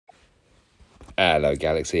Hello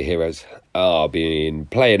Galaxy Heroes. I've been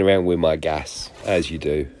playing around with my gas, as you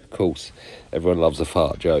do. Of course, everyone loves a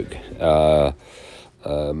fart joke.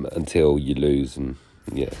 Until you lose and,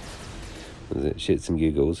 yeah. What is it? Shits and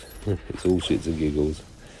giggles. It's all shits and giggles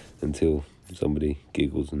until somebody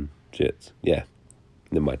giggles and shits. Yeah,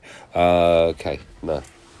 never mind. Okay, no.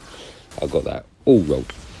 I got that all wrong.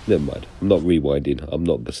 Never mind. I'm not rewinding. I'm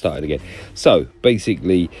not starting again. So,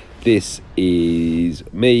 basically, this is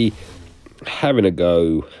me having a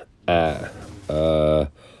go at a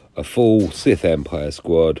full Sith Empire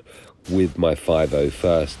squad with my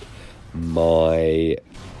 5'1". My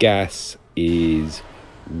gas is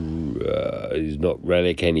not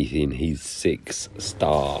relic anything. He's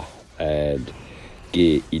 6-star and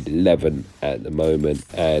gear 11 at the moment,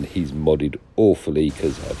 and he's modded awfully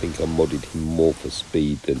because I think I modded him more for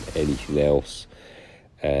speed than anything else.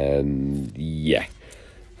 And yeah,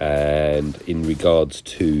 and in regards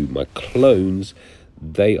to my clones,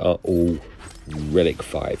 they are all relic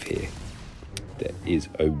 5 here. There is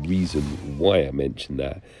a reason why I mentioned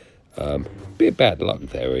that. Bit bad luck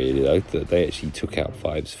there, really, though, that they actually took out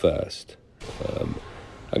 5's first.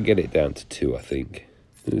 I'll get it down to 2, I think.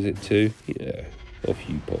 Is it 2? Yeah. Off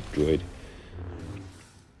you pop, droid.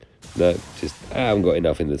 No, just I haven't got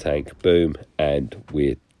enough in the tank. Boom, and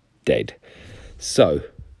we're dead. So,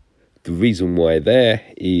 the reason why there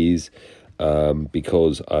is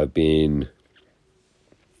because I've been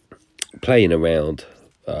playing around.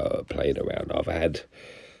 I've had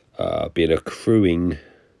been accruing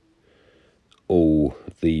all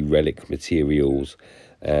the relic materials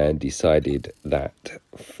and decided that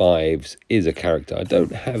 5's is a character. I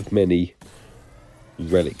don't have many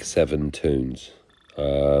relic 7 tunes.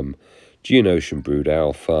 Geonosian Brood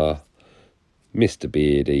Alpha, Mr.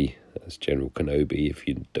 Beardy, that's General Kenobi if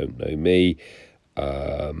you don't know me.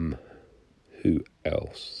 Who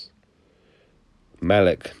else?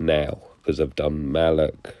 Malak now, because I've done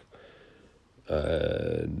Malak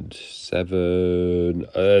and 7.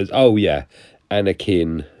 Oh yeah,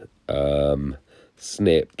 Anakin,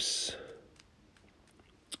 Snips,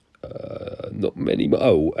 not many more.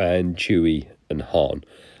 Oh, and Chewie and Han.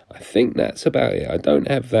 I think that's about it. I don't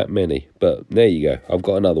have that many, but there you go. I've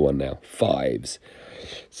got another one now, 5's.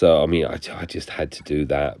 So, I mean, I just had to do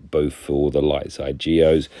that, both for the light side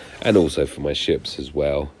geos and also for my ships as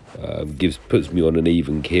well. Puts me on an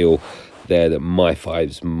even keel there that my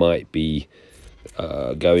 5's might be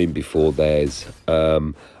going before theirs.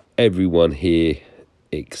 Everyone here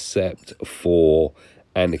except for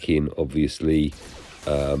Anakin, obviously,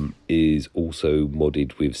 is also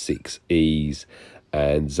modded with 6Es,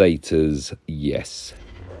 and Zetas, yes,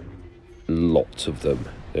 lots of them.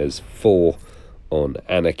 There's 4 on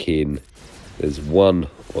Anakin, there's 1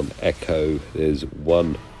 on Echo, there's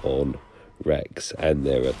 1 on Rex, and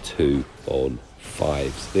there are 2 on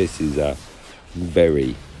 5's. This is a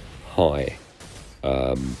very high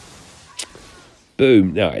boom.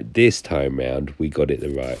 Now, this time round, we got it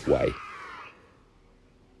the right way.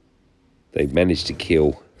 They managed to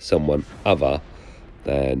kill someone other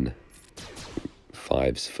than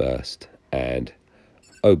 5's first, and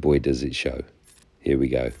oh boy does it show. Here we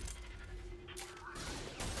go.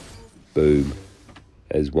 Boom.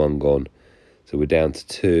 There's 1 gone. So we're down to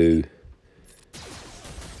 2.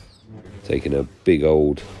 Taking a big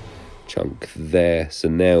old chunk there. So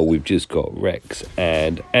now we've just got Rex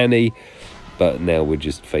and Annie, but now we're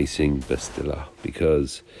just facing Bastilla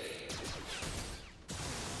because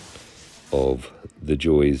of the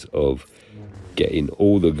joys of getting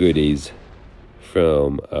all the goodies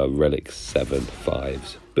from relic 7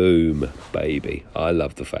 5's. Boom, baby. I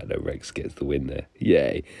love the fact that Rex gets the win there.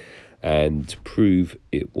 Yay. And to prove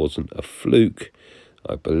it wasn't a fluke,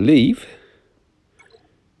 I believe,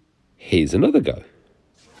 here's another go.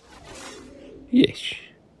 Yes.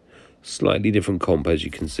 Slightly different comp, as you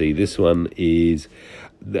can see. This one is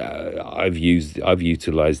I've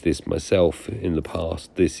utilized this myself in the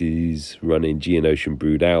past. This is running Geonosian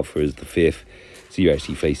Brood Alpha as the 5th, so you're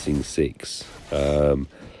actually facing 6, and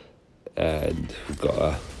we've got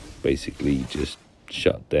to basically just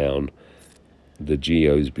shut down the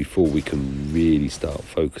geos before we can really start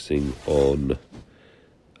focusing on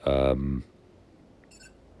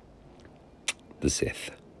the Sith.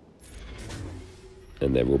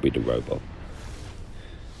 And there will be the robot.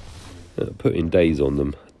 Putting days on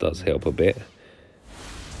them does help a bit.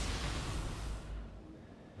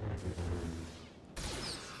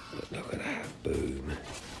 But look at that, boom.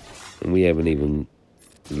 And we haven't even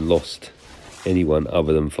lost anyone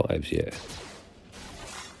other than 5's yet.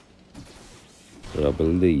 And I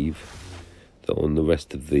believe that on the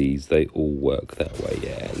rest of these, they all work that way.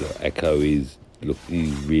 Yeah, look, Echo is,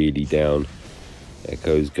 he's really down.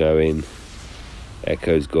 Echo's going.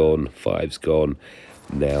 Echo's gone. 5's gone.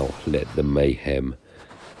 Now let the mayhem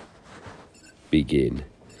begin.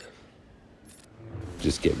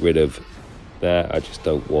 Just get rid of that. I just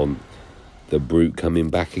don't want the brute coming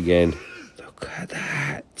back again. Look at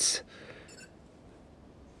that.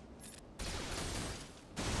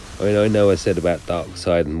 I mean, I know I said about dark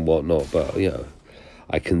side and whatnot, but you know,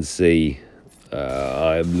 I can see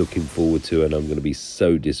I'm looking forward to, and I'm going to be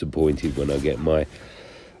so disappointed when I get my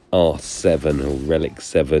R7 or Relic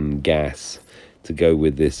 7 gas to go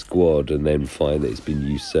with this squad and then find that it's been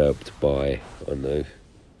usurped by, I don't know,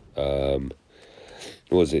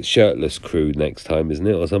 what was it, shirtless crew next time, isn't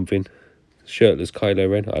it, or something? Shirtless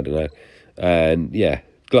Kylo Ren, I don't know. And yeah,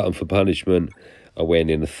 glutton for punishment. I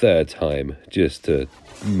went in a third time just to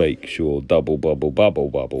make sure double.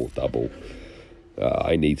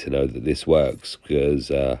 I need to know that this works,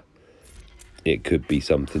 because it could be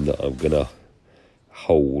something that I'm gonna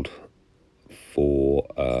hold for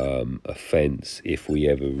offence if we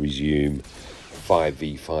ever resume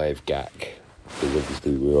 5v5 GAC, because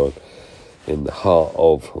obviously we're in the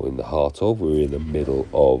middle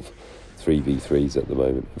of 3v3s at the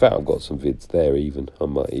moment. In fact, I've got some vids there even. I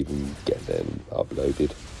might even get them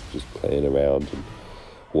uploaded, just playing around and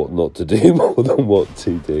what not to do more than what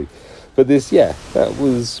to do. But this, yeah, that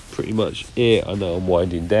was pretty much it. I know I'm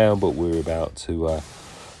winding down, but we're about to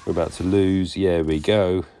lose. Yeah, we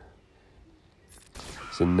go.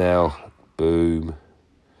 So now, boom.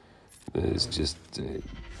 There's just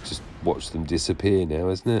watch them disappear now,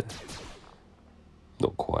 isn't it?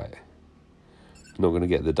 Not quite. Not going to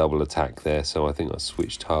get the double attack there, so I think I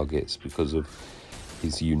switched targets because of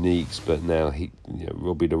his uniques. But now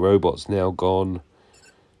Robbie the robot's now gone.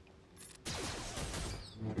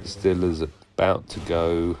 Still is about to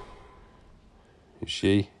go. Is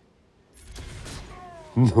she?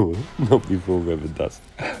 No, not before Remon does.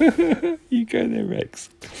 You go there, Rex.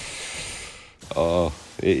 Oh,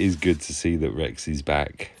 it is good to see that Rex is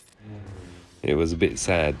back. It was a bit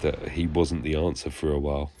sad that he wasn't the answer for a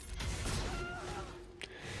while.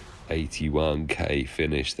 81k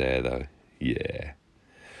finish there, though. Yeah.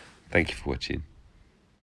 Thank you for watching.